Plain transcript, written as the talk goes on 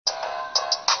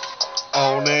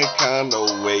on that kind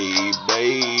of way,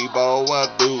 babe. All I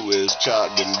do is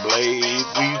chop them blades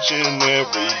each and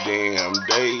every damn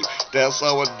day. That's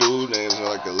how I do things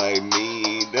like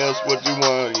me. That's what you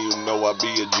want, you know I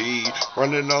be a G.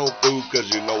 Running on through cause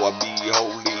you know I be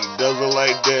holy. Does it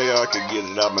like that, I can get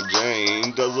it out my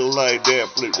Jane. Does it like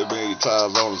that, flip the million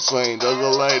times on the same. Does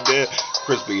it like that,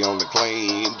 crispy on the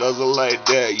clean. Does it like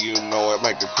that, you know it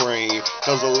make a cream.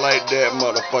 Does it like that,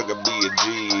 motherfucker be a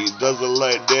G. Does it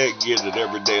like that, get it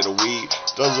every day of the week.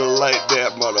 Does it like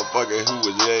that, motherfucker, who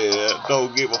is that?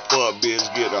 Don't give a fuck, bitch,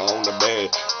 get her on the bed.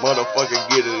 Motherfucker,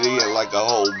 get it in like a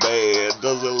whole bag.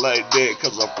 Does it like that,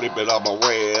 cause I flip it on my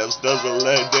ass. Does it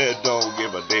like that, don't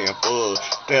give a damn fuck.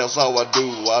 That's how I do,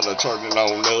 I done turn it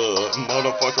on up.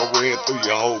 Motherfucker ran through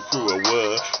your whole crew of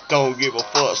what? Don't give a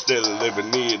fuck, still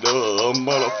living it up.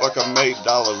 Motherfucker make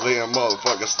dollars in,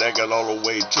 motherfucker stack it all the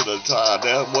way to the top.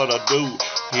 That's what I do,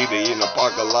 hit it in the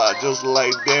parking lot. Just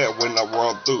like that when I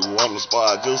run through on the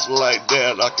spot. Just like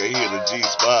that, I can hit a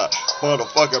G-spot.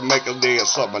 Motherfucker make a damn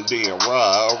something damn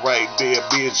ride. Right there,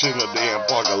 bitch, in the damn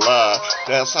parking lot.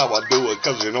 That's how I do it,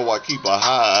 cause you know I keep a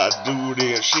high. Do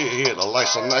this shit, hit her like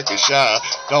some Nike shot.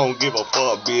 Don't give a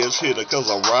fuck, bitch, hit her cause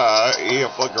I ride.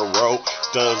 And fucking roll.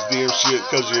 Does them shit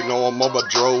cause you know I'm up a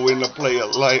dro in the play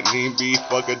of lightning, be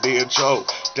fucking damn choke.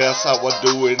 That's how I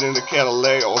do it in the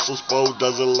Cadillac. Also spoke,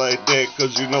 does it like that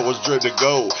cause you know it's dread to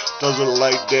go. Does it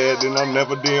like that and I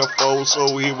never damn fold,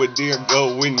 so here we damn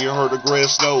go when you heard the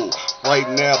grass snow. Right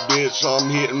now, bitch, I'm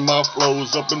hitting my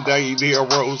flows up and down your damn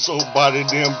road, so body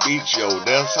damn beat, yo.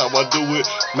 That's how I do it,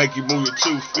 make you move your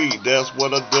 2 feet. That's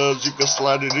what I does, you can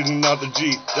slide it in and out the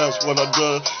Jeep. That's what I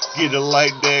does, get it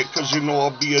like that, cause you know I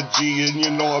be a G and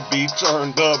you know I be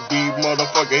turned up, be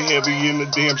motherfucking heavy in the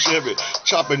damn Chevy,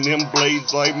 chopping them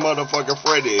blades like motherfucking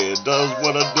Freddy. Does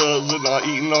what I does and I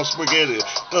eating on spaghetti.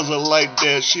 Does it like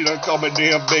that, she done call me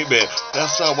damn baby.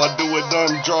 That's how I do it,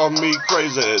 done draw me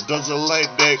crazy. Does it like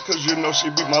that, cause you know she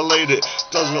be my lady.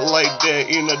 Does it like that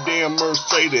in a damn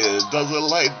Mercedes. Does it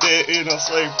like that in a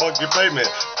say fuck you payment.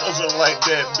 Does it like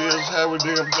that, bitch, how it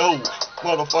damn go.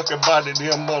 Motherfucking body,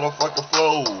 damn motherfucking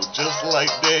flow. Just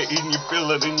like that, and you feel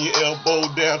it in your elbow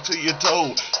down to your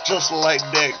toe. Just like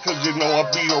that, cause you know I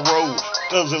be a road.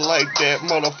 Does it like that,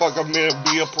 motherfucker, man,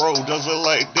 be a pro. Does it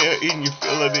like that, and you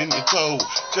feel it in your toe.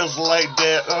 Just like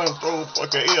that, throw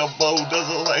fucking elbow. Does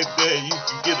it like that, you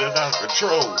can get it out of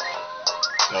control.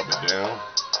 Dumb it down.